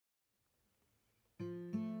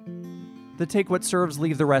The Take What Serves,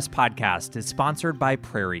 Leave the Rest podcast is sponsored by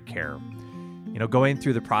Prairie Care. You know, going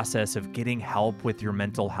through the process of getting help with your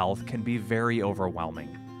mental health can be very overwhelming.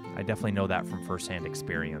 I definitely know that from firsthand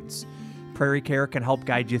experience. Prairie Care can help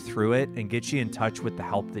guide you through it and get you in touch with the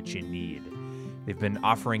help that you need. They've been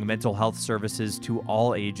offering mental health services to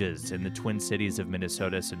all ages in the Twin Cities of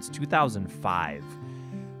Minnesota since 2005.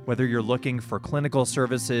 Whether you're looking for clinical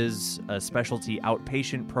services, a specialty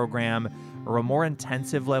outpatient program, or a more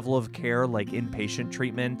intensive level of care like inpatient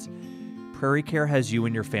treatment, Prairie Care has you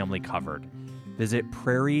and your family covered. Visit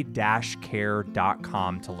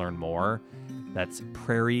prairie-care.com to learn more. That's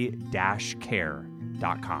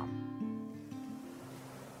prairie-care.com.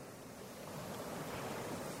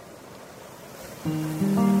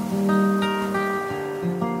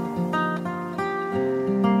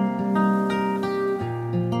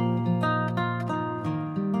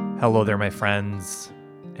 Hello there, my friends,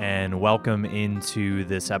 and welcome into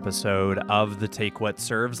this episode of the Take What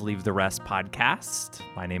Serves, Leave the Rest podcast.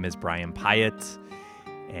 My name is Brian Pyatt,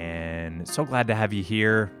 and so glad to have you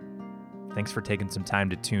here. Thanks for taking some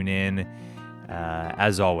time to tune in.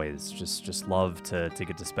 As always, just love to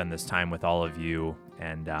get to spend this time with all of you,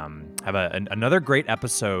 and have another great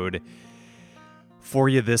episode for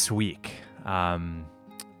you this week.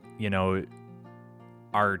 You know,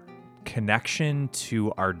 our connection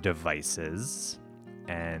to our devices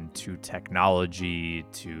and to technology,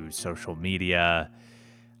 to social media,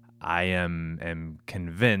 I am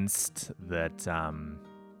convinced that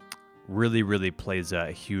really plays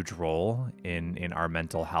a huge role in our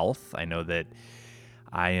mental health. I know that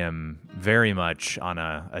I am very much on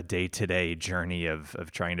a day-to-day journey of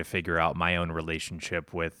trying to figure out my own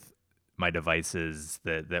relationship with my devices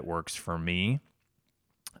that works for me.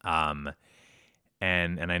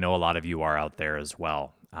 And I know a lot of you are out there as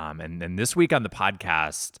well. And this week on the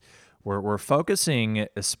podcast, we're focusing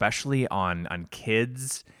especially on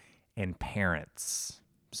kids and parents.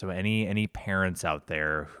 So any parents out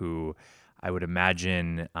there who I would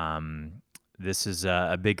imagine this is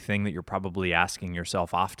a big thing that you're probably asking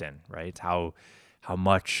yourself often, right? How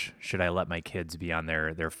much should I let my kids be on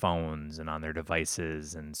their phones and on their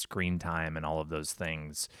devices and screen time and all of those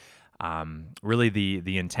things? Really,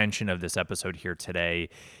 the intention of this episode here today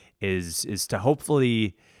is to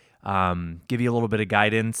hopefully give you a little bit of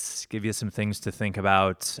guidance, give you some things to think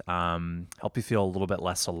about, help you feel a little bit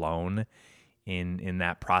less alone in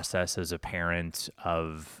that process as a parent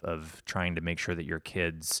of trying to make sure that your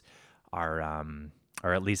kids are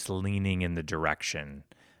at least leaning in the direction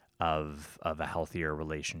of a healthier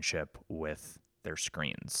relationship with their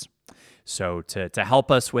screens. So to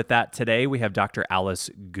help us with that today, we have Dr. Alice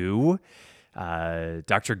Gu.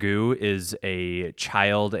 Dr. Gu is a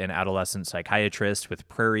child and adolescent psychiatrist with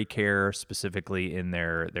Prairie Care, specifically in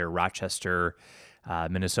their Rochester,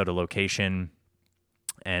 Minnesota location.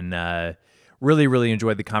 And really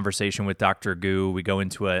enjoyed the conversation with Dr. Gu. We go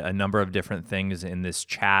into a number of different things in this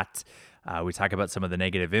chat. We talk about some of the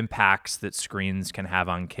negative impacts that screens can have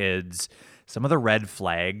on kids, some of the red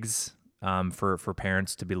flags for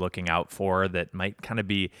parents to be looking out for that might kind of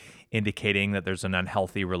be indicating that there's an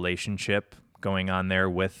unhealthy relationship going on there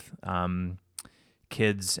with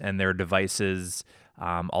kids and their devices.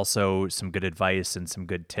 Also some good advice and some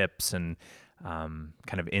good tips and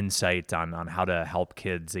kind of insight on how to help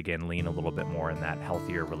kids, again, lean a little bit more in that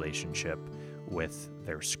healthier relationship with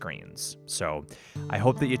their screens. So I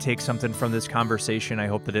hope that you take something from this conversation. I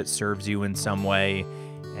hope that it serves you in some way.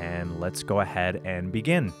 And let's go ahead and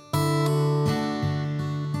begin.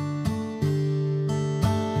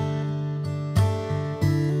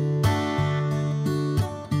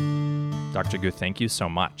 Dr. Gu, thank you so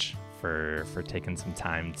much for taking some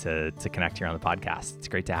time to connect here on the podcast. It's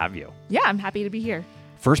great to have you. Yeah, I'm happy to be here.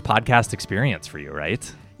 First podcast experience for you,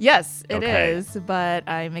 right? Yes, it is, but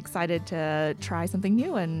I'm excited to try something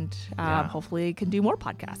new and hopefully can do more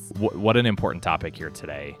podcasts. What an important topic here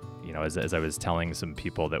today. You know, as I was telling some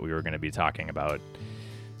people that we were going to be talking about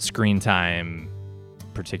screen time,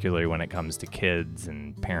 particularly when it comes to kids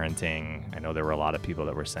and parenting. I know there were a lot of people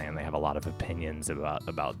that were saying they have a lot of opinions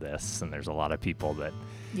about this, and there's a lot of people that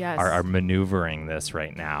are maneuvering this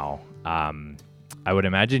right now. I would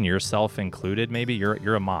imagine yourself included. Maybe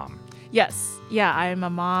you're a mom. Yes. Yeah, I'm a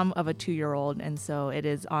mom of a 2-year-old, and so it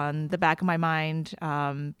is on the back of my mind,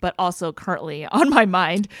 but also currently on my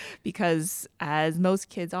mind because, as most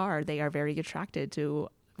kids are, they are very attracted to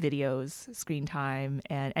videos, screen time,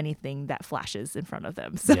 and anything that flashes in front of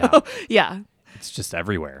them. So, yeah. It's just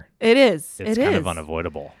everywhere. It is. It's kind of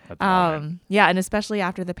unavoidable at the moment. Yeah, and especially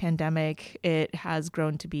after the pandemic, it has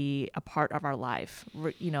grown to be a part of our life.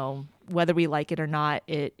 You know, whether we like it or not,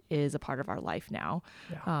 it is a part of our life now.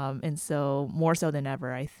 Yeah. And so more so than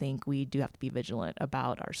ever, I think we do have to be vigilant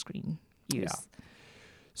about our screen use. Yeah.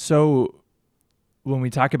 So when we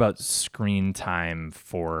talk about screen time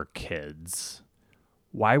for kids,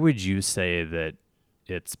 why would you say that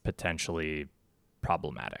it's potentially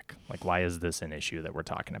problematic? Like, why is this an issue that we're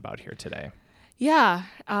talking about here today? Yeah.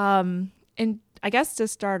 And I guess to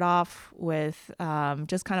start off with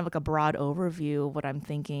just kind of like a broad overview of what I'm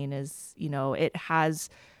thinking is, it has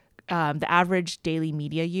the average daily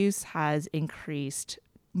media use has increased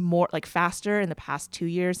more like faster in the past 2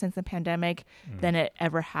 years since the pandemic than it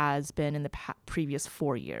ever has been in the previous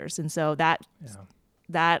 4 years. And so that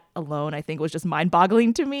alone, I think, was just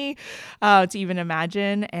mind-boggling to me to even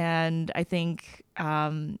imagine. And I think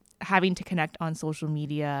having to connect on social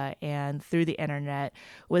media and through the internet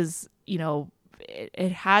was,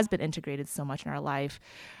 it has been integrated so much in our life.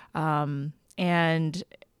 And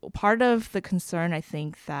part of the concern, I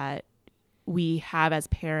think, that we have as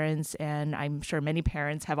parents, and I'm sure many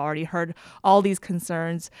parents have already heard all these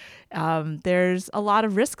concerns, there's a lot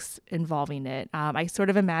of risks involving it. I sort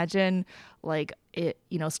of imagine like it,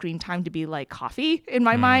 screen time to be like coffee in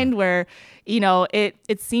my mind, where,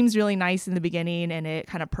 it seems really nice in the beginning and it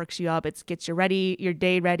kind of perks you up. It gets you ready, your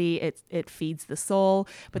day ready. It feeds the soul.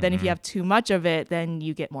 But then if you have too much of it, then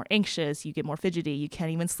you get more anxious, you get more fidgety, you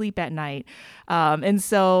can't even sleep at night. And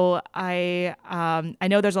so I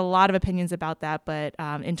know there's a lot of opinions about that, but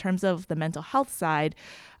in terms of the mental health side,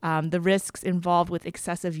 the risks involved with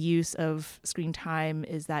excessive use of screen time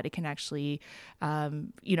is that it can actually,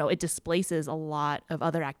 it displaces a lot of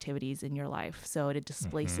other activities in your life. So it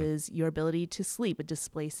displaces your ability to sleep. It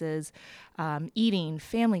displaces eating,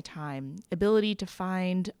 family time, ability to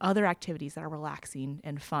find other activities that are relaxing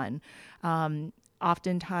and fun.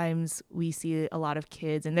 Oftentimes we see a lot of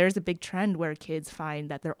kids, and there's a big trend where kids find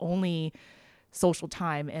that their only social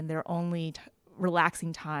time and their only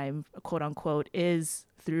relaxing time, quote unquote, is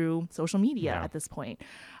through social media at this point.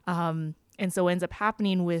 And so what ends up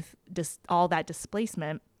happening with all that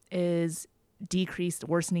displacement is decreased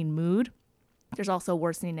worsening mood. There's also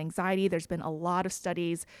worsening anxiety. There's been a lot of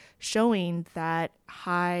studies showing that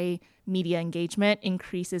high media engagement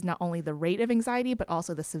increases not only the rate of anxiety, but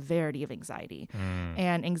also the severity of anxiety.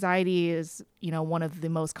 And anxiety is, one of the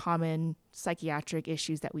most common psychiatric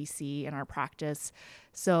issues that we see in our practice.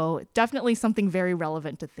 So definitely something very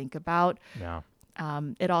relevant to think about. Yeah.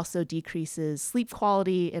 It also decreases sleep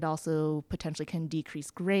quality. It also potentially can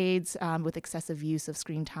decrease grades with excessive use of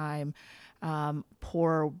screen time,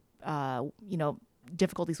 poor,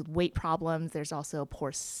 difficulties with weight problems. There's also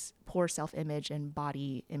poor self-image and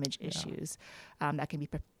body image issues that can be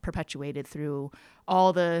perpetuated through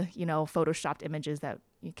all the, photoshopped images that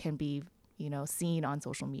can be, seen on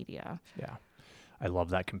social media. Yeah. I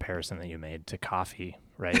love that comparison that you made to coffee,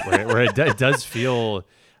 right? Where it does feel,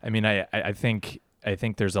 I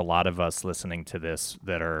think there's a lot of us listening to this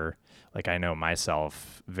that are, like, I know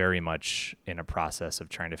myself, very much in a process of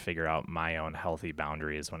trying to figure out my own healthy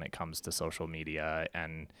boundaries when it comes to social media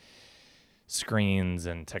and screens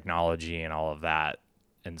and technology and all of that.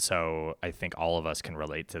 And so I think all of us can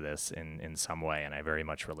relate to this in some way, and I very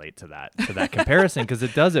much relate to that comparison, because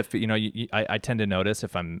it does. I tend to notice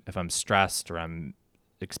if I'm stressed or I'm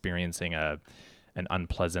experiencing an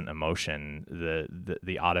unpleasant emotion,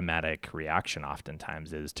 the automatic reaction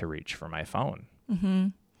oftentimes is to reach for my phone. Mm-hmm.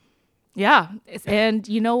 Yeah. And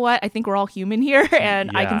you know what? I think we're all human here,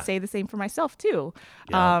 and I can say the same for myself too.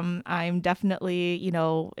 Yeah. I'm definitely,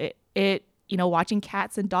 watching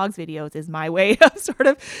cats and dogs videos is my way of sort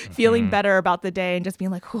of feeling better about the day and just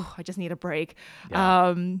being like, whew, I just need a break.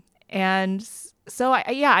 Yeah. And so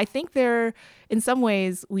I think in some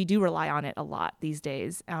ways we do rely on it a lot these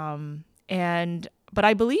days. But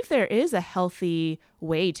I believe there is a healthy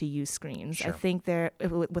way to use screens. Sure. I think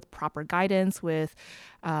with proper guidance, with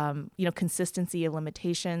consistency of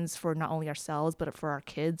limitations for not only ourselves but for our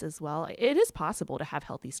kids as well. It is possible to have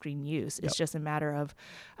healthy screen use. It's just a matter of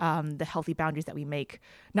the healthy boundaries that we make,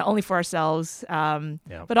 not only for ourselves,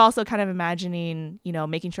 but also kind of imagining,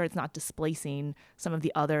 making sure it's not displacing some of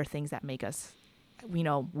the other things that make us,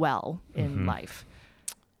 well in life.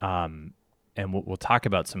 And we'll talk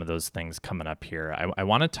about some of those things coming up here. I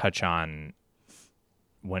want to touch on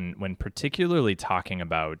when particularly talking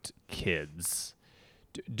about kids.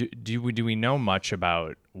 Do we know much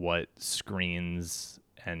about what screens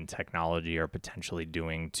and technology are potentially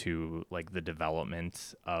doing to, like, the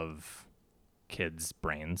development of kids'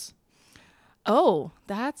 brains? Oh,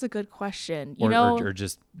 that's a good question. Or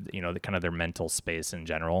just the kind of their mental space in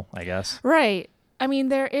general, I guess. Right. I mean,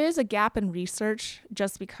 there is a gap in research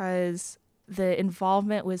just because the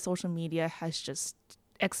involvement with social media has just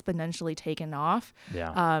exponentially taken off.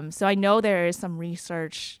 Yeah. So I know there is some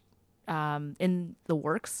research in the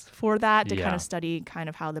works for that to kind of study kind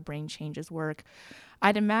of how the brain changes work.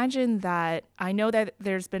 I'd imagine that I know that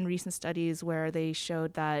there's been recent studies where they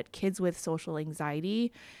showed that kids with social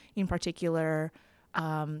anxiety in particular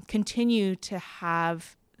continue to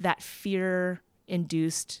have that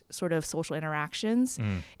fear-induced sort of social interactions.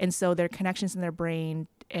 And so their connections in their brain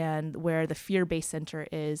and where the fear-based center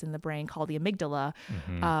is in the brain called the amygdala,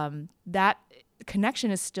 that connection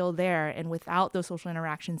is still there. And without those social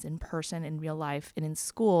interactions in person, in real life, and in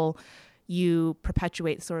school, you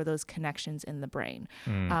perpetuate sort of those connections in the brain.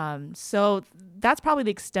 So that's probably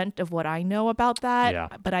the extent of what I know about that. Yeah.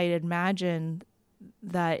 But I imagine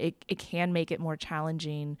that it can make it more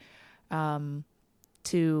challenging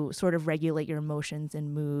to sort of regulate your emotions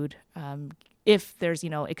and mood if there's,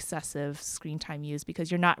 excessive screen time use,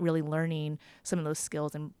 because you're not really learning some of those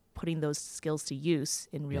skills and putting those skills to use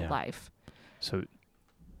in real life. So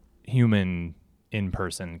human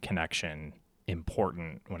in-person connection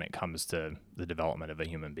important when it comes to the development of a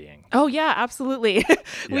human being. Oh yeah, absolutely.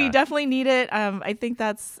 We definitely need it. I think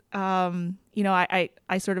that's,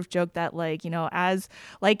 I sort of joke that as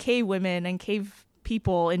cave women and cave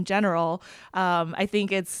people in general, I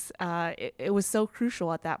think it was so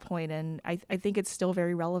crucial at that point, and I think it's still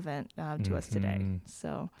very relevant to us today.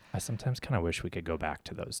 So I sometimes kind of wish we could go back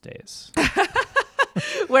to those days.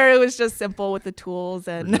 Where it was just simple with the tools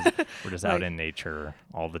and we're just out in nature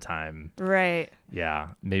all the time. Right. Yeah.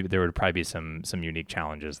 Maybe there would probably be some unique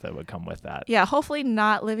challenges that would come with that. Yeah. Hopefully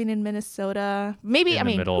not living in Minnesota. Maybe, in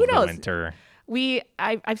the middle of the winter.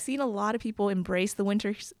 I've seen a lot of people embrace the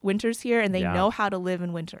winters here, and they know how to live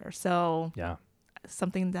in winter. So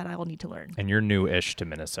something that I will need to learn. And you're new-ish to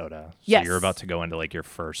Minnesota. So yes. You're about to go into your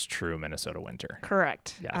first true Minnesota winter.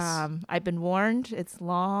 Correct. Yes. I've been warned. It's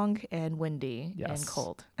long and windy and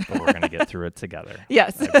cold. But we're going to get through it together.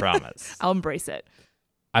 Yes. I promise. I'll embrace it.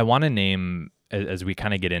 I want to name, as we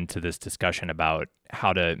kind of get into this discussion about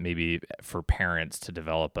how to maybe for parents to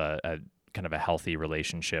develop a kind of a healthy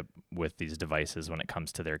relationship with these devices when it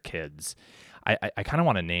comes to their kids. I kind of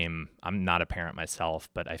want to name, I'm not a parent myself,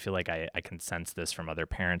 but I feel like I can sense this from other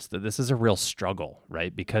parents that this is a real struggle,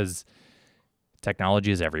 right? Because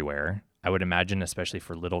technology is everywhere. I would imagine, especially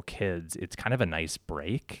for little kids, it's kind of a nice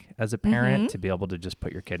break as a parent to be able to just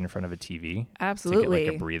put your kid in front of a TV. Absolutely.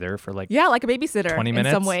 To get a breather for like a babysitter 20 minutes.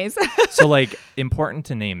 In some ways. So important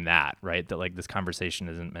to name that, right? That this conversation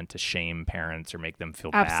isn't meant to shame parents or make them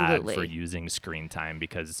feel bad for using screen time,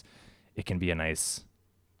 because it can be a nice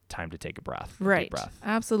time to take a breath. Right. Deep breath.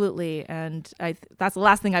 Absolutely. And that's the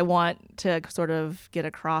last thing I want to sort of get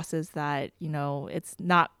across is that, it's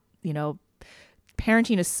not,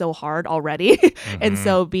 parenting is so hard already. And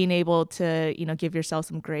so being able to, give yourself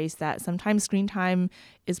some grace that sometimes screen time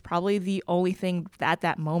is probably the only thing at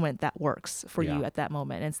that moment that works for you at that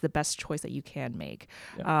moment. And it's the best choice that you can make.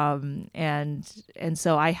 Yeah. And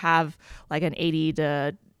so I have an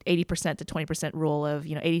 80% to 20% rule of,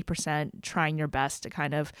 80% trying your best to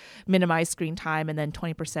kind of minimize screen time, and then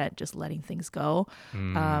 20% just letting things go.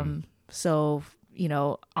 So,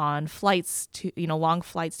 on flights to, long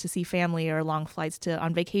flights to see family or long flights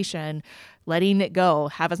on vacation, letting it go,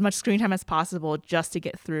 have as much screen time as possible just to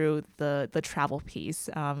get through the travel piece.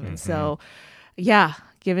 And so,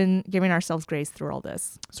 giving ourselves grace through all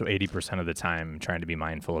this. So 80% of the time trying to be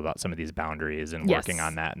mindful about some of these boundaries and working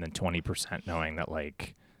on that. And then 20% knowing that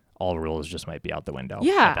all rules just might be out the window.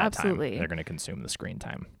 Yeah, absolutely. They're going to consume the screen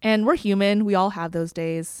time. And we're human. We all have those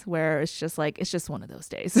days where it's just one of those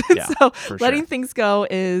days. Yeah, so letting things go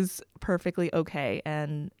is perfectly okay.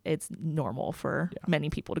 And it's normal for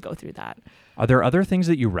many people to go through that. Are there other things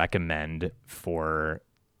that you recommend for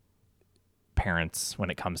parents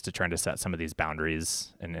when it comes to trying to set some of these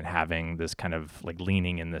boundaries and having this kind of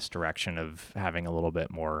leaning in this direction of having a little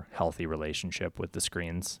bit more healthy relationship with the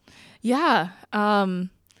screens? Yeah.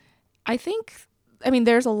 I think,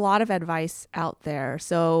 there's a lot of advice out there.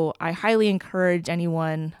 So I highly encourage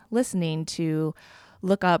anyone listening to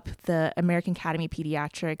look up the American Academy of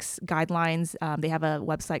Pediatrics guidelines. They have a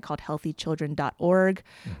website called healthychildren.org.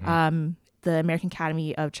 The American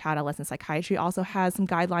Academy of Child Adolescent Psychiatry also has some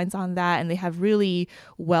guidelines on that, and they have really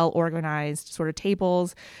well-organized sort of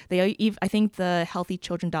tables. I think the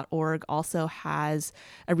healthychildren.org also has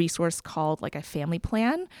a resource called a family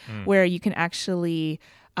plan where you can actually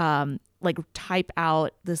like type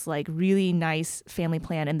out this like really nice family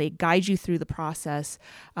plan, and they guide you through the process.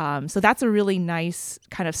 So that's a really nice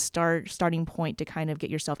kind of starting point to kind of get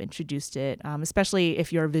yourself introduced to it, especially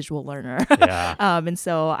if you're a visual learner. Yeah. And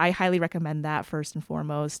so I highly recommend that first and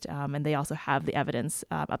foremost. And they also have the evidence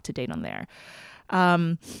up to date on there.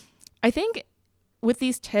 I think with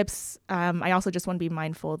these tips, I also just want to be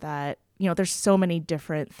mindful that, there's so many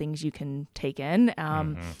different things you can take in.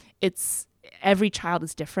 It's every child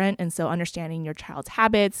is different. And so understanding your child's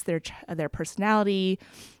habits, their personality,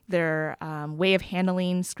 their way of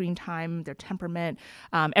handling screen time, their temperament,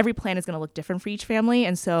 every plan is going to look different for each family.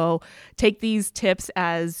 And so take these tips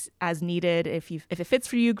as needed. If it fits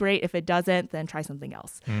for you, great. If it doesn't, then try something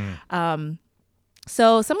else.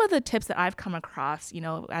 So some of the tips that I've come across,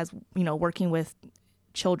 as working with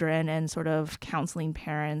children and sort of counseling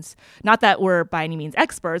parents, not that we're by any means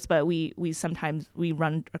experts, but we sometimes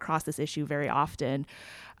run across this issue very often.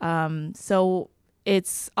 So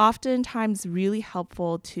it's oftentimes really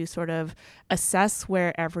helpful to sort of assess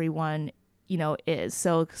where everyone is.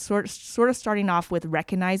 So sort of starting off with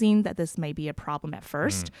recognizing that this may be a problem at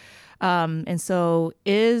first. And so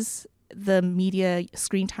is the media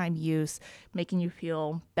screen time use making you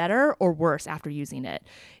feel better or worse after using it?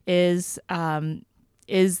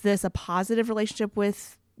 Is this a positive relationship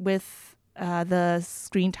with the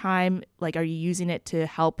screen time? Like, are you using it to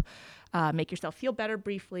help make yourself feel better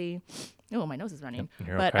briefly? Oh, my nose is running.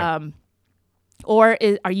 But okay. Or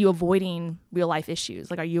are you avoiding real life issues?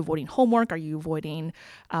 Like, are you avoiding homework? Are you avoiding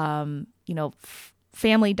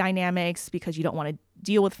family dynamics because you don't want to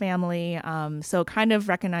deal with family? So kind of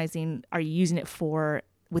recognizing, are you using it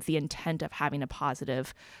with the intent of having a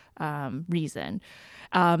positive reason?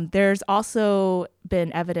 There's also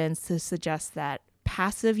been evidence to suggest that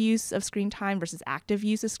passive use of screen time versus active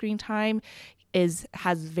use of screen time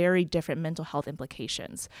has very different mental health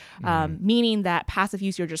implications. Meaning that passive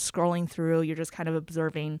use, you're just scrolling through, you're just kind of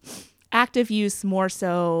observing. Active use, more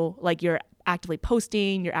so like you're actively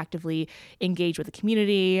posting, you're actively engaged with the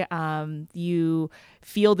community. You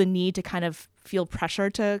feel the need to kind of feel pressure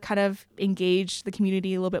to kind of engage the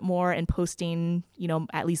community a little bit more and posting,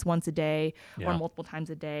 at least once a day or multiple times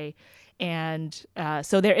a day. And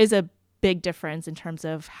so there is a big difference in terms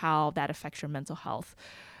of how that affects your mental health.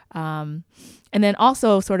 And then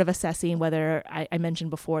also sort of assessing whether I mentioned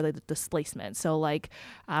before the displacement. So like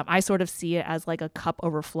I sort of see it as like a cup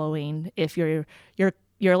overflowing. If your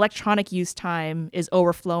electronic use time is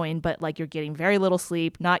overflowing, but like you're getting very little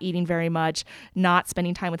sleep, not eating very much, not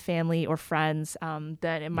spending time with family or friends,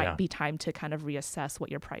 then it might be time to kind of reassess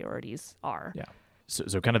what your priorities are. Yeah.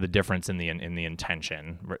 So kind of the difference in the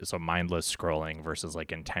intention. So mindless scrolling versus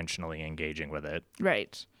like intentionally engaging with it.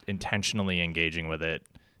 Right. Intentionally engaging with it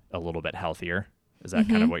a little bit healthier. Is that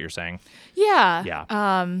kind of what you're saying? Yeah.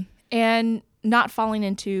 Yeah. And not falling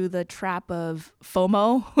into the trap of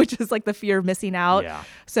FOMO, which is like the fear of missing out. Yeah.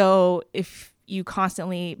 So if you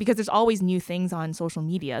constantly, because there's always new things on social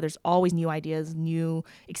media, there's always new ideas, new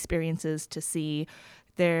experiences to see.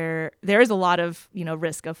 There is a lot of,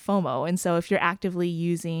 risk of FOMO. And so if you're actively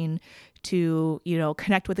using to,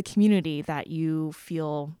 connect with a community that you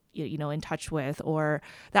feel, in touch with, or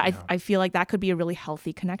that I feel like that could be a really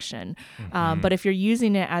healthy connection. But if you're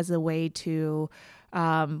using it as a way to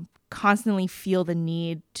constantly feel the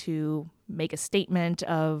need to make a statement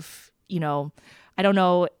of, I don't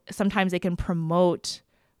know, sometimes they can promote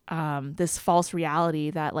this false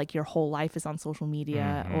reality that like your whole life is on social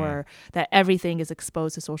media or that everything is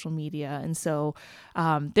exposed to social media. And so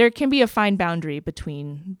there can be a fine boundary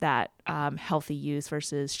between that healthy use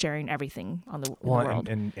versus sharing everything on the world.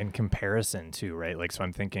 And comparison too, right? Like, so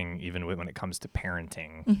I'm thinking even when it comes to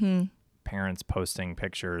parenting, parents posting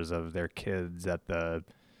pictures of their kids at the,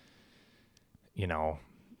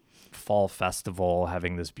 fall festival,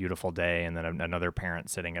 having this beautiful day, and then another parent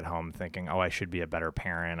sitting at home thinking, oh, I should be a better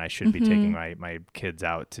parent. I should be taking my kids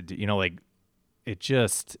out to do, like it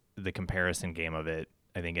just, the comparison game of it,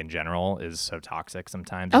 I think in general is so toxic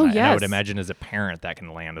sometimes. Oh, and yes. I would imagine as a parent that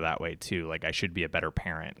can land that way too. Like, I should be a better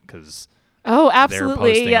parent because absolutely, they're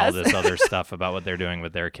posting all this other stuff about what they're doing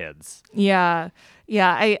with their kids. Yeah.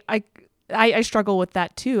 I struggle with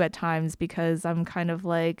that too at times because I'm kind of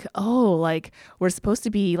like, we're supposed to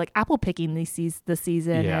be like apple picking this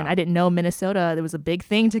season. Yeah. And I didn't know Minnesota, there was a big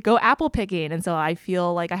thing to go apple picking. And so I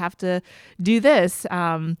feel like I have to do this.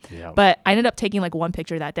 But I ended up taking like one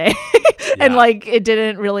picture that day and like, it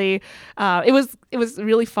didn't really, it was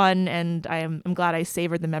really fun. And I'm glad I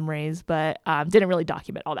savored the memories, but didn't really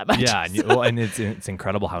document all that much. Yeah. And it's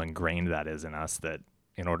incredible how ingrained that is in us, that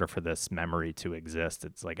in order for this memory to exist,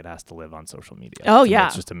 it's like it has to live on social media. Oh, yeah.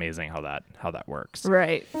 It's just amazing how that works.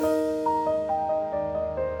 Right.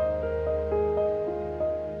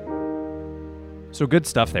 So good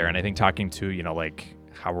stuff there. And I think talking to, like,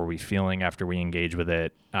 how are we feeling after we engage with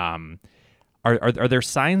it? Are there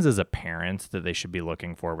signs as a parent that they should be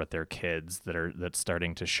looking for with their kids that's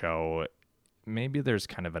starting to show maybe there's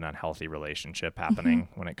kind of an unhealthy relationship happening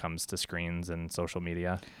when it comes to screens and social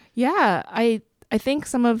media? Yeah, I think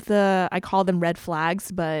some of I call them red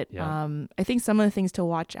flags, but I think some of the things to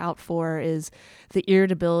watch out for is the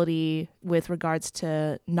irritability with regards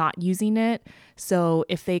to not using it. So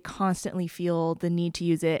if they constantly feel the need to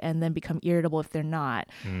use it and then become irritable if they're not,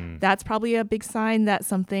 that's probably a big sign that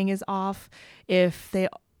something is off. I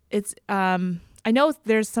know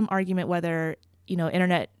there's some argument whether,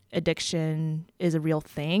 internet addiction is a real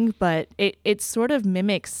thing, but it sort of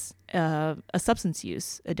mimics a substance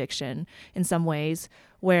use addiction in some ways,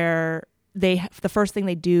 where the first thing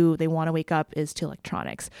they want to wake up is to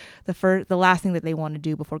electronics. The last thing that they want to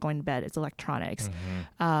do before going to bed is electronics.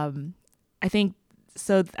 I think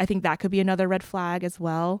that could be another red flag as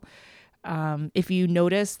well. If you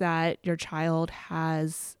notice that your child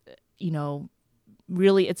has,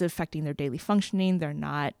 really it's affecting their daily functioning, they're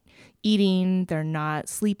not eating, they're not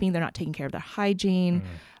sleeping, they're not taking care of their hygiene.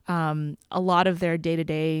 A lot of their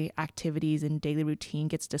day-to-day activities and daily routine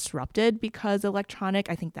gets disrupted because electronic.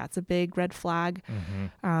 I think that's a big red flag.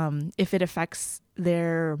 If it affects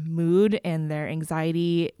their mood and their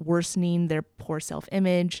anxiety, worsening their poor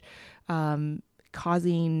self-image,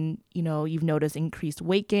 causing, you've noticed increased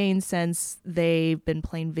weight gain since they've been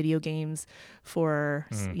playing video games for,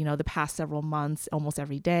 the past several months, almost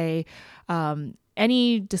every day.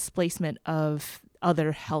 Any displacement of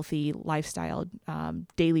other healthy lifestyle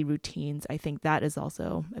daily routines, I think that is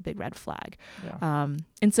also a big red flag. Yeah.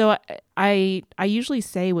 And so I usually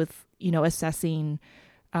say with, assessing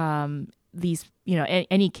these,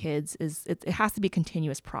 any kids it has to be a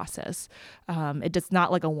continuous process. It's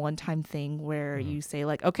not like a one-time thing where you say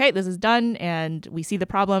like, okay, this is done and we see the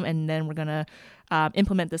problem and then we're going to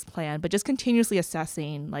implement this plan, but just continuously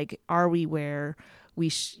assessing, like, are we where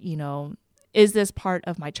we, is this part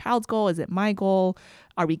of my child's goal? Is it my goal?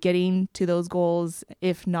 Are we getting to those goals?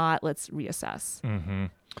 If not, let's reassess.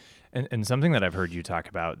 And something that I've heard you talk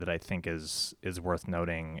about that I think is worth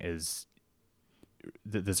noting is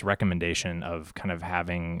this recommendation of kind of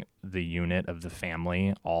having the unit of the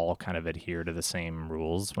family all kind of adhere to the same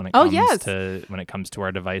rules when it comes to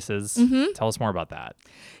our devices. Tell us more about that.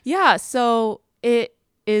 Yeah, so it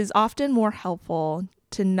is often more helpful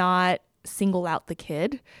to not single out the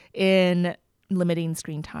kid in limiting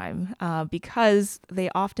screen time because they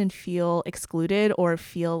often feel excluded or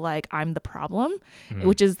feel like I'm the problem,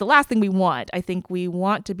 which is the last thing we want. I think we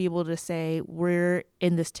want to be able to say we're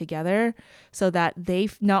in this together so that they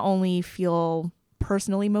not only feel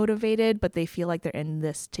personally motivated, but they feel like they're in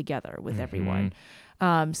this together with everyone.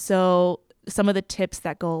 So some of the tips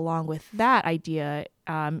that go along with that idea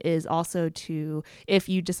is also to, if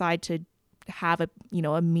you decide to have a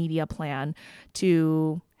media plan,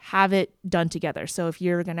 to have it done together. So if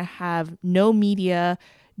you're going to have no media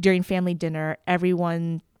during family dinner,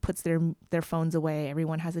 everyone puts their phones away,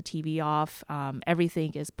 everyone has a TV off,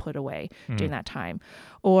 everything is put away during that time.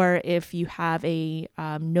 Or if you have a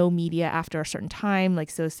no media after a certain time, like,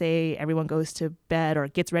 so say everyone goes to bed or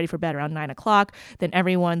gets ready for bed around 9:00, then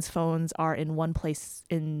everyone's phones are in one place,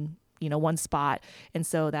 in one spot, and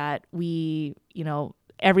so that we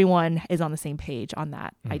everyone is on the same page on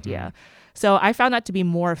that idea. So I found that to be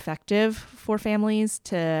more effective for families,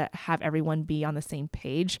 to have everyone be on the same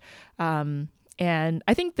page. And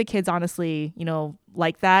I think the kids honestly,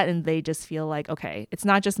 like that, and they just feel like, okay, it's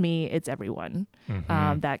not just me, it's everyone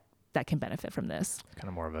that can benefit from this. Kind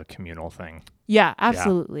of more of a communal thing. Yeah,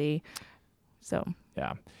 absolutely. Yeah. So.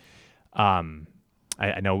 Yeah.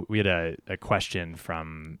 I know we had a question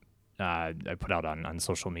from I put out on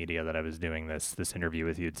social media that I was doing this interview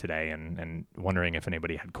with you today, and wondering if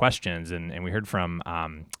anybody had questions. And we heard from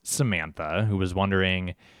Samantha, who was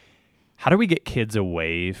wondering, how do we get kids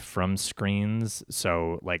away from screens?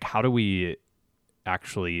 So, like, how do we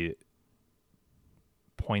actually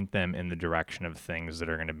point them in the direction of things that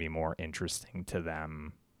are going to be more interesting to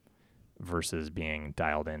them versus being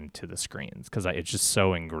dialed into the screens? Because it's just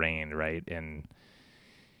so ingrained, right,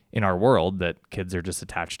 in our world, that kids are just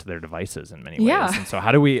attached to their devices in many ways. Yeah. And so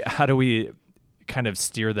how do we kind of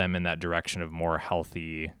steer them in that direction of more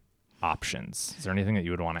healthy options? Is there anything that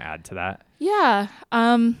you would want to add to that? Yeah.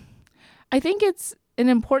 I think it's an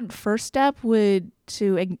important first step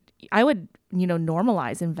I would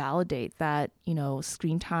normalize and validate that,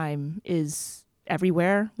 screen time is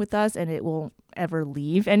everywhere with us and it won't ever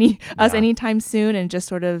leave us anytime soon, and just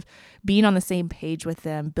sort of being on the same page with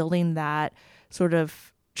them, building that sort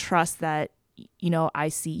of trust that I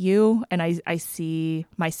see you and I see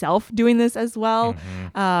myself doing this as well,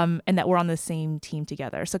 and that we're on the same team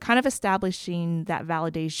together. So kind of establishing that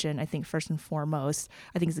validation, I think first and foremost,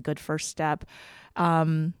 I think is a good first step.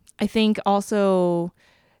 I think also,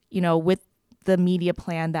 with the media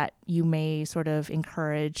plan that you may sort of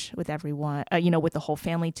encourage with everyone, with the whole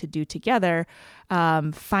family to do together,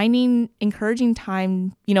 finding encouraging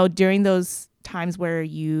time, during those times where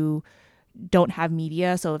you don't have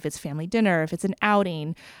media. So if it's family dinner, if it's an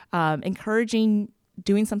outing, encouraging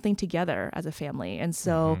doing something together as a family. And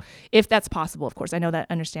so if that's possible, of course, I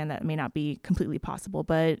understand that may not be completely possible,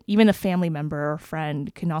 but even a family member or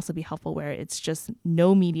friend can also be helpful where it's just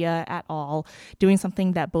no media at all, doing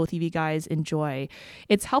something that both of you guys enjoy.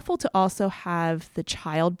 It's helpful to also have the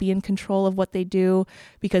child be in control of what they do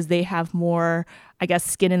because they have more, I guess,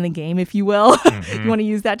 skin in the game, if you will, if you want to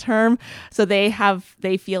use that term. So they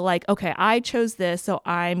feel like, okay, I chose this, so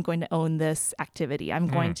I'm going to own this activity. I'm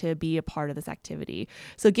going to be a part of this activity.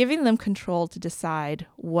 So giving them control to decide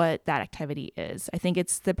what that activity is. I think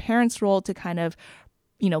it's the parent's role to kind of,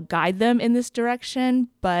 guide them in this direction,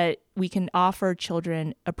 but we can offer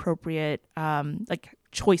children appropriate,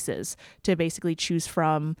 choices to basically choose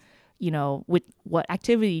from, with what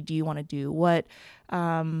activity do you want to do? What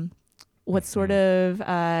sort of,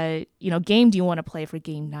 game do you want to play for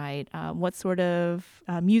game night? What sort of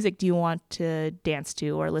music do you want to dance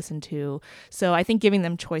to or listen to? So I think giving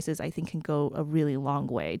them choices, can go a really long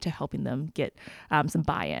way to helping them get some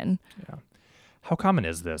buy-in. Yeah. How common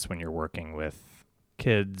is this when you're working with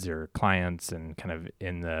kids or clients and kind of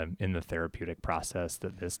in the therapeutic process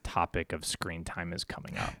that this topic of screen time is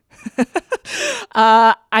coming up?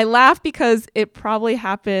 I laugh because it probably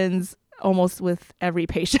happens almost with every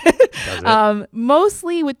patient.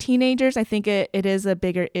 Mostly with teenagers, I think it is a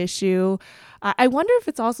bigger issue. I wonder if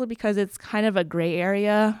it's also because it's kind of a gray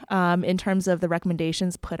area in terms of the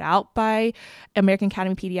recommendations put out by American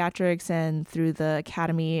Academy of Pediatrics and through the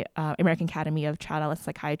American Academy of Child Adolescent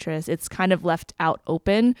Psychiatrists. It's kind of left out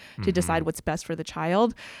open to decide what's best for the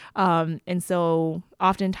child. And so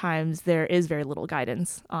oftentimes there is very little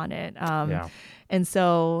guidance on it. And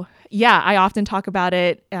so, I often talk about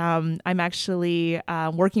it. I'm actually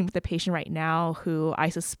working with a patient right now who I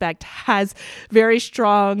suspect has very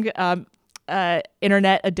strong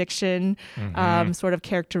internet addiction sort of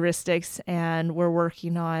characteristics. And we're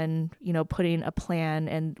working on, putting a plan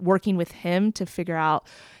and working with him to figure out,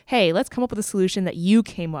 hey, let's come up with a solution that you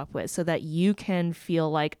came up with so that you can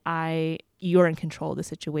feel like you're in control of the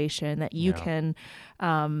situation, that you can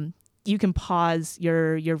pause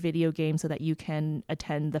your video game so that you can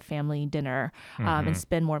attend the family dinner and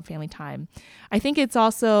spend more family time. I think it's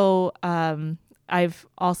also, I've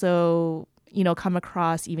also, come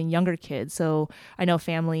across even younger kids. So I know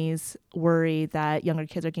families worry that younger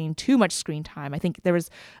kids are getting too much screen time. I think there was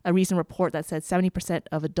a recent report that said 70%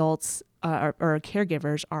 of adults or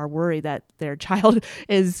caregivers are worried that their child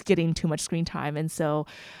is getting too much screen time. And so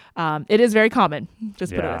it is very common.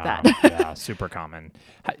 Just put it at that. Yeah, super common.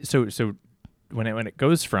 So when it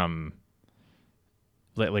goes from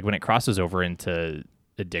like when it crosses over into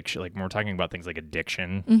addiction, like when we're talking about things like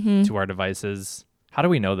addiction to our devices, how do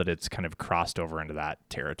we know that it's kind of crossed over into that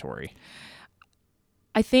territory?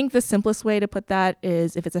 I think the simplest way to put that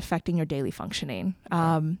is if it's affecting your daily functioning.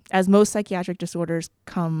 As most psychiatric disorders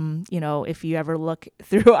come, if you ever look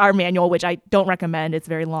through our manual, which I don't recommend, it's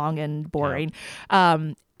very long and boring.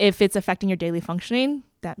 If it's affecting your daily functioning,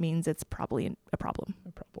 that means it's probably a problem.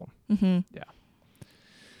 Yeah.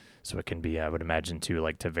 So it can be, I would imagine, too,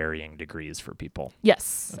 like to varying degrees for people.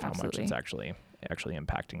 Yes, of how absolutely. much it's actually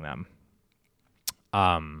impacting them.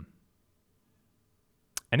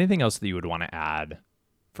 Anything else that you would want to add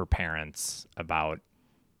for parents about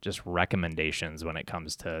just recommendations when it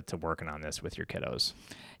comes to working on this with your kiddos?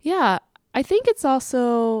 Yeah, I think it's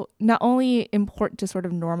also not only important to sort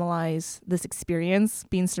of normalize this experience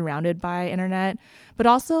being surrounded by internet, but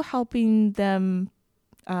also helping them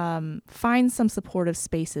find some supportive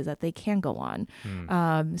spaces that they can go on.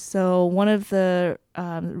 So one of the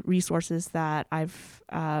resources that I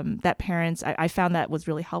found that was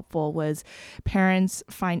really helpful was parents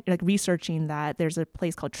researching that there's a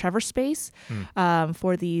place called Trevor Space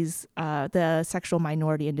for these the sexual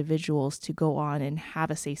minority individuals to go on and have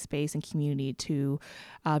a safe space and community to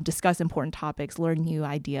discuss important topics, learn new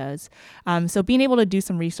ideas. So being able to do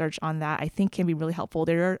some research on that, I think, can be really helpful.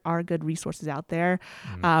 There are good resources out there.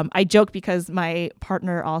 I joke because my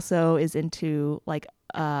partner also is into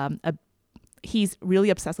he's really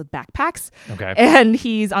obsessed with backpacks. Okay. And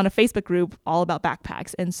he's on a Facebook group all about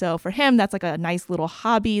backpacks. And so for him, that's like a nice little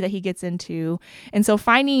hobby that he gets into. And so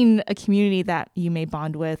finding a community that you may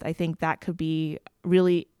bond with, I think that could be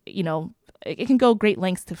really, it can go great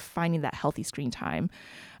lengths to finding that healthy screen time.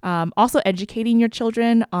 Also educating your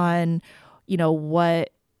children on,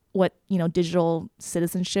 what digital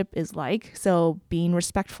citizenship is like. So being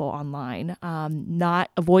respectful online, not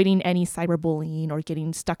avoiding any cyberbullying or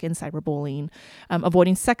getting stuck in cyberbullying,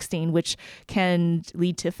 avoiding sexting, which can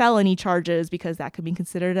lead to felony charges because that could be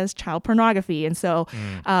considered as child pornography. And so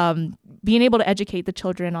being able to educate the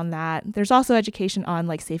children on that. There's also education on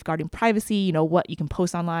like safeguarding privacy, what you can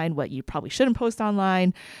post online, what you probably shouldn't post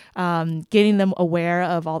online, getting them aware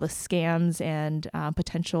of all the scams and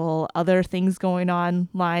potential other things going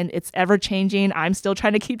online. It's ever changing. I'm still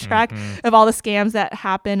trying to keep track of all the scams that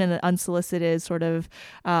happen and the unsolicited sort of,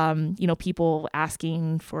 people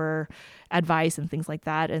asking for advice and things like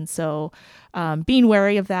that. And so being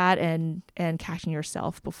wary of that and catching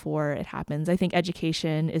yourself before it happens. I think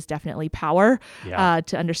education is definitely power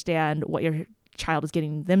to understand what your child is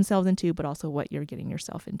getting themselves into, but also what you're getting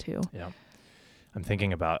yourself into. Yeah. I'm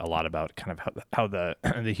thinking a lot about kind of how the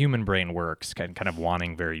the human brain works, kind of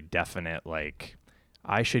wanting very definite, like,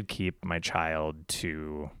 I should keep my child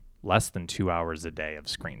to less than 2 hours a day of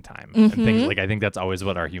screen time. And things like, I think that's always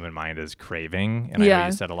what our human mind is craving. And I know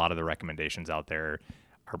you said a lot of the recommendations out there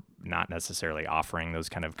are not necessarily offering those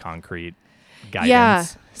kind of concrete guidance. Yeah.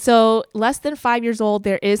 So less than 5 years old,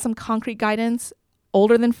 there is some concrete guidance.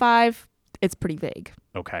 Older than 5, it's pretty vague.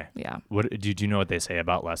 Okay. Yeah. What do you know what they say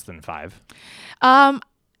about less than 5?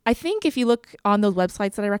 I think if you look on those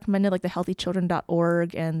websites that I recommended, like the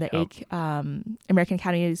healthychildren.org and the American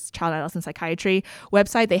Academy of Child and Adolescent Psychiatry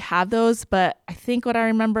website, they have those. But I think what I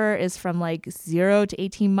remember is from like 0 to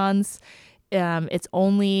 18 months, it's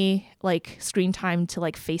only like screen time to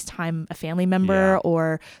like FaceTime a family member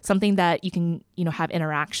or something that you can, have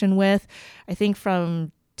interaction with. I think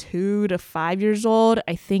from 2 to 5 years old,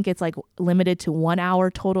 I think it's like limited to 1 hour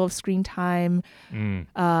total of screen time.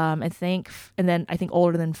 I think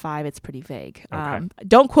older than 5, it's pretty vague. Okay.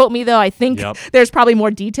 Don't quote me though. I think there's probably more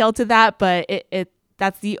detail to that, but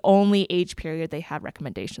that's the only age period they have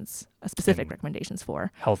recommendations, specific recommendations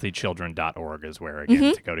for. Healthychildren.org is where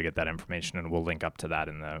again to go to get that information, and we'll link up to that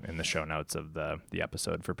in the show notes of the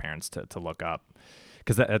episode for parents to look up.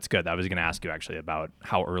 Because that's good. I was going to ask you actually about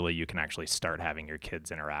how early you can actually start having your kids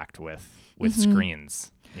interact with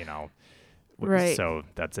screens, Right. So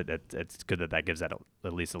that's it. It's good that gives that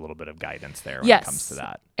at least a little bit of guidance there when it comes to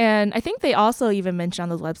that. And I think they also even mention on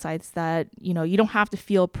those websites that, you don't have to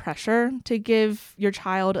feel pressure to give your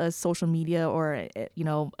child a social media or,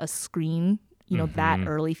 a screen that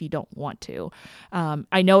early if you don't want to.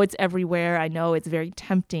 I know it's everywhere. I know it's very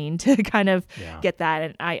tempting to kind of get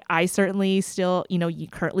that. And I certainly still, you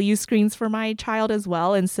currently use screens for my child as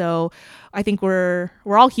well. And so I think we're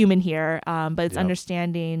all human here, but it's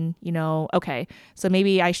understanding, okay, so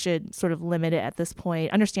maybe I should sort of limit it at this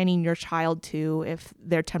point, understanding your child too, if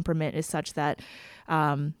their temperament is such that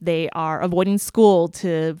they are avoiding school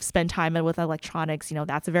to spend time with electronics.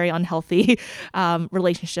 That's a very unhealthy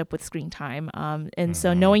relationship with screen time. And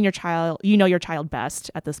so knowing your child, your child best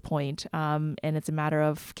at this point, and it's a matter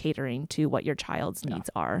of catering to what your child's needs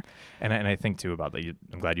are. And I think too about that.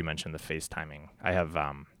 I'm glad you mentioned the FaceTiming. I have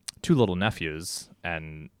 2 little nephews,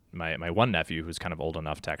 and my one nephew who's kind of old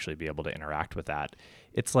enough to actually be able to interact with that.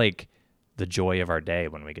 It's like the joy of our day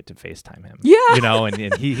when we get to FaceTime him. Yeah.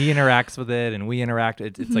 And he interacts with it and we interact.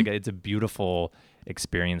 It's like it's a beautiful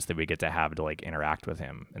experience that we get to have to like interact with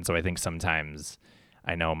him. And so I think sometimes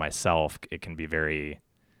I know myself, it can be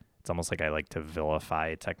it's almost like I like to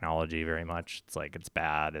vilify technology very much. It's like, it's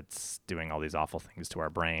bad. It's doing all these awful things to our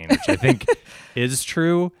brain, which I think is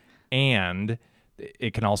true. And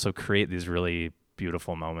it can also create these really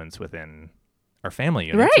beautiful moments within our family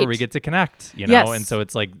units where we get to connect, and so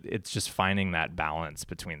it's like, it's just finding that balance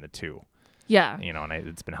between the two. Yeah. And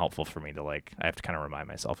it's been helpful for me to I have to kind of remind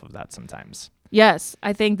myself of that sometimes. Yes.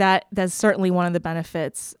 I think that's certainly one of the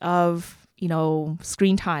benefits of,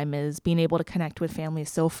 screen time is being able to connect with families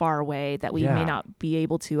so far away that we may not be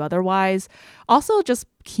able to otherwise. Also just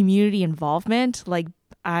community involvement. Like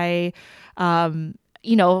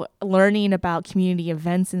learning about community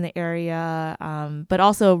events in the area, but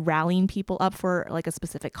also rallying people up for like a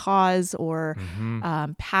specific cause or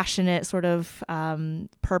passionate sort of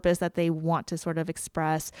purpose that they want to sort of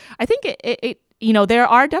express. I think there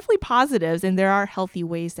are definitely positives and there are healthy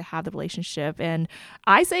ways to have the relationship. And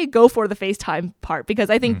I say go for the FaceTime part because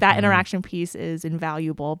I think that interaction piece is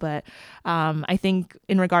invaluable. But I think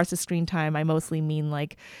in regards to screen time, I mostly mean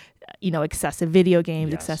like, excessive video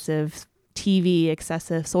games, excessive TV,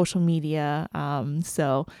 excessive social media.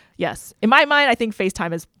 So yes, in my mind, I think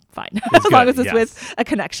FaceTime is fine as long as it's with a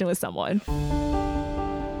connection with someone.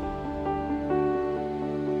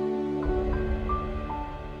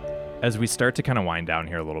 As we start to kind of wind down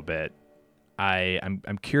here a little bit,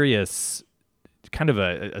 I'm curious, kind of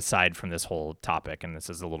aside from this whole topic, and this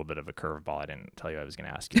is a little bit of a curveball. I didn't tell you I was going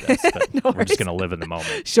to ask you this, but we're just going to live in the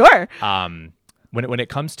moment. Sure. When it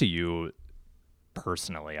comes to you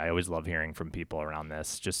personally, I always love hearing from people around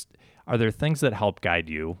this. Just, are there things that help guide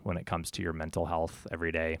you when it comes to your mental health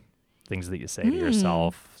every day? Things that you say to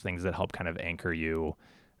yourself, things that help kind of anchor you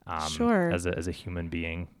sure. as a human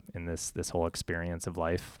being in this whole experience of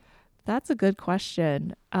life? That's a good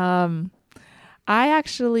question. I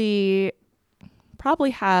actually probably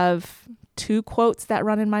have 2 quotes that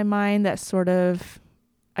run in my mind that sort of,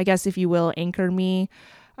 I guess, if you will, anchor me.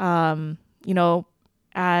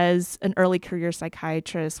 As an early career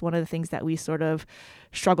psychiatrist, one of the things that we sort of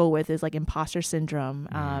struggle with is like imposter syndrome.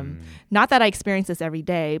 Not that I experience this every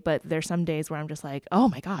day, but there's some days where I'm just like, oh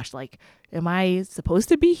my gosh, like, am I supposed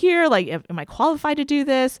to be here? Like, am I qualified to do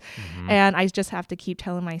this? And I just have to keep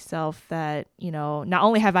telling myself that, not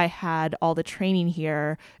only have I had all the training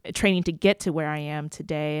to get to where I am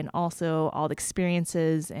today, and also all the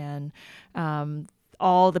experiences and,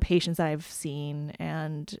 all the patients that I've seen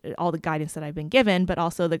and all the guidance that I've been given, but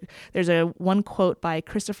also there's one quote by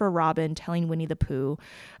Christopher Robin telling Winnie the Pooh,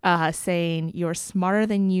 saying, "You're smarter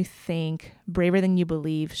than you think, braver than you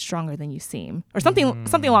believe, stronger than you seem," or something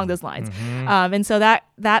along those lines. And so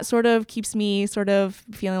that sort of keeps me sort of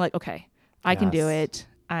feeling like, okay, I can do it.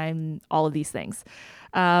 I'm all of these things.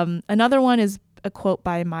 Another one is a quote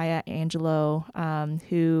by Maya Angelou,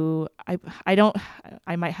 who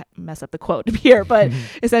I might mess up the quote here, but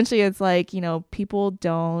essentially it's like, people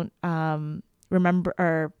don't remember,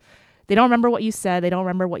 or they don't remember what you said, they don't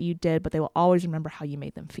remember what you did, but they will always remember how you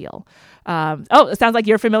made them feel. It sounds like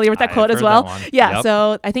you're familiar with that quote as well. Yeah. Yep.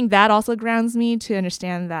 So I think that also grounds me to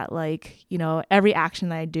understand that, like, every action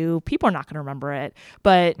that I do, people are not going to remember it,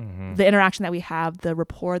 but the interaction that we have, the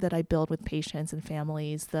rapport that I build with patients and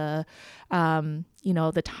families, the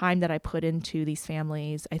time that I put into these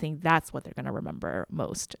families, I think that's what they're going to remember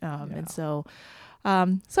most. And so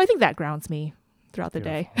I think that grounds me throughout the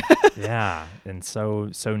day. Yeah. And so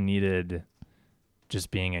needed,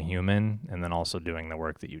 just being a human, and then also doing the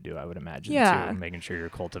work that you do, I would imagine, too, making sure you're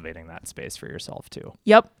cultivating that space for yourself too.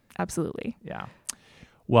 Yep, absolutely. Yeah.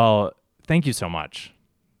 Well, thank you so much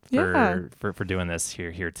for doing this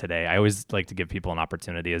here today. I always like to give people an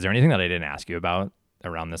opportunity. Is there anything that I didn't ask you about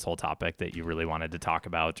around this whole topic that you really wanted to talk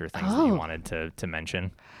about, or things that you wanted to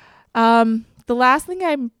mention? The last thing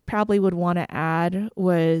I probably would want to add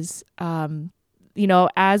was,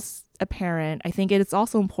 as a parent, I think it's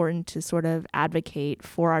also important to sort of advocate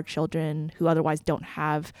for our children who otherwise don't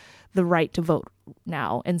have the right to vote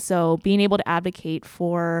now. And so being able to advocate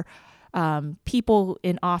for people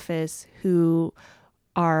in office who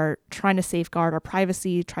are trying to safeguard our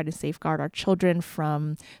privacy, trying to safeguard our children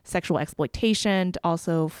from sexual exploitation, to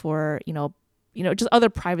also for, just other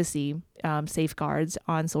privacy safeguards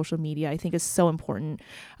on social media, I think is so important.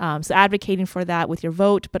 So advocating for that with your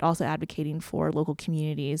vote, but also advocating for local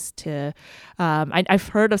communities to, I've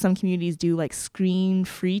heard of some communities do like screen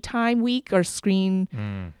free time week or something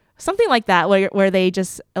like that, where they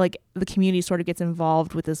just, like, the community sort of gets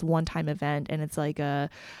involved with this one-time event, and it's like a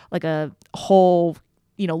whole,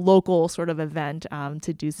 local sort of event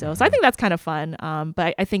to do so. So I think that's kind of fun.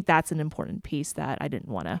 But I think that's an important piece that I didn't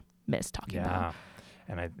want to miss talking about.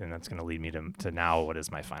 And that's going to lead me to now, what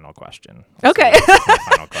is my final question? Okay. My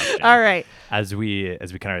final question. All right. As we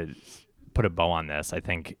kind of put a bow on this, I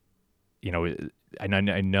think, I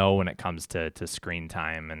know when it comes to screen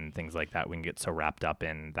time and things like that, we can get so wrapped up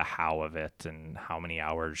in the how of it and how many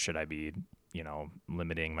hours should I be,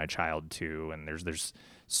 limiting my child to, and there's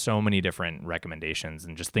so many different recommendations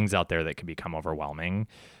and just things out there that can become overwhelming.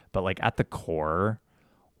 But like at the core,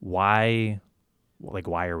 why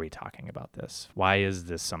are we talking about this? Why is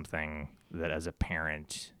this something that as a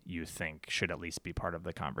parent you think should at least be part of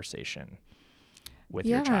the conversation with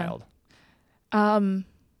your child? And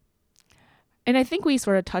I think we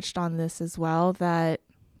sort of touched on this as well, that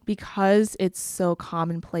because it's so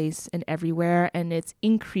commonplace and everywhere, and it's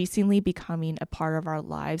increasingly becoming a part of our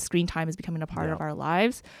lives, screen time is becoming a part of our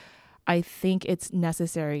lives, I think it's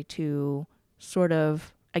necessary to sort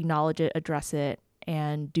of acknowledge it, address it,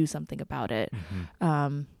 and do something about it.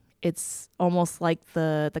 It's almost like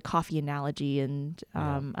the coffee analogy, and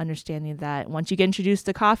understanding that once you get introduced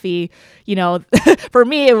to coffee, for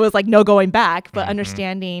me, it was like no going back, but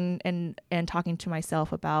understanding and talking to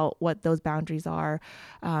myself about what those boundaries are.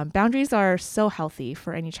 Boundaries are so healthy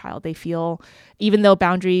for any child. They feel, even though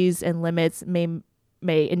boundaries and limits may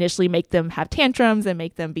initially make them have tantrums and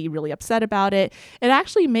make them be really upset about it, it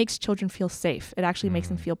actually makes children feel safe. It actually makes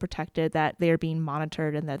them feel protected, that they're being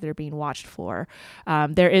monitored and that they're being watched for.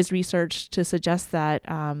 There is research to suggest that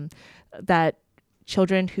that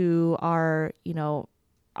children who are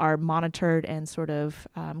monitored and sort of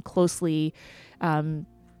closely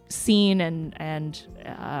seen and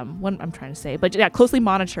what I'm trying to say, but closely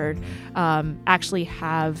monitored, actually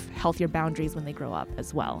have healthier boundaries when they grow up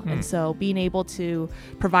as well. And so being able to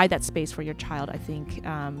provide that space for your child, I think,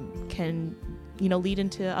 can lead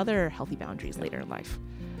into other healthy boundaries later in life.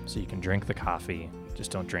 So you can drink the coffee,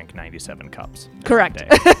 just don't drink 97 cups. Correct.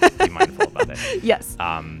 Be mindful about it. Yes.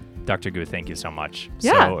 Dr. Gu, thank you so much.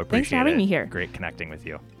 Yeah, so appreciate thanks for having me here. Great connecting with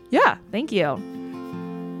you. Yeah, thank you.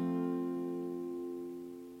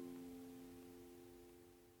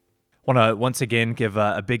 Want to once again give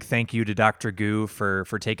a big thank you to Dr. Gu for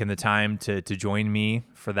taking the time to join me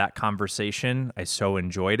for that conversation. I so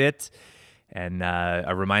enjoyed it. And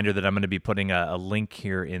a reminder that I'm going to be putting a link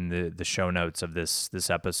here in the show notes of this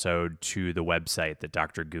episode to the website that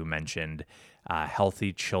Dr. Gu mentioned,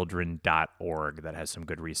 healthychildren.org, that has some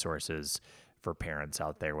good resources for parents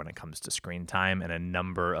out there when it comes to screen time and a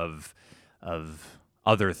number of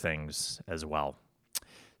other things as well.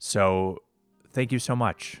 So thank you so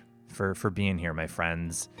much for being here, my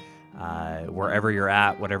friends. Wherever you're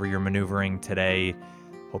at, whatever you're maneuvering today,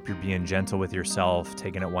 hope you're being gentle with yourself,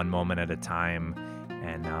 taking it one moment at a time.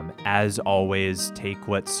 And as always, take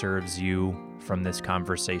what serves you from this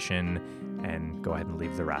conversation and go ahead and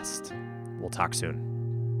leave the rest. We'll talk soon.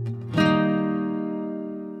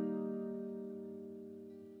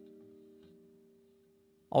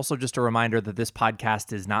 Also, just a reminder that this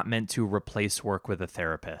podcast is not meant to replace work with a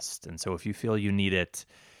therapist. And so if you feel you need it,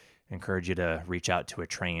 I encourage you to reach out to a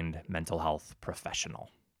trained mental health professional.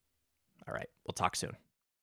 All right, we'll talk soon.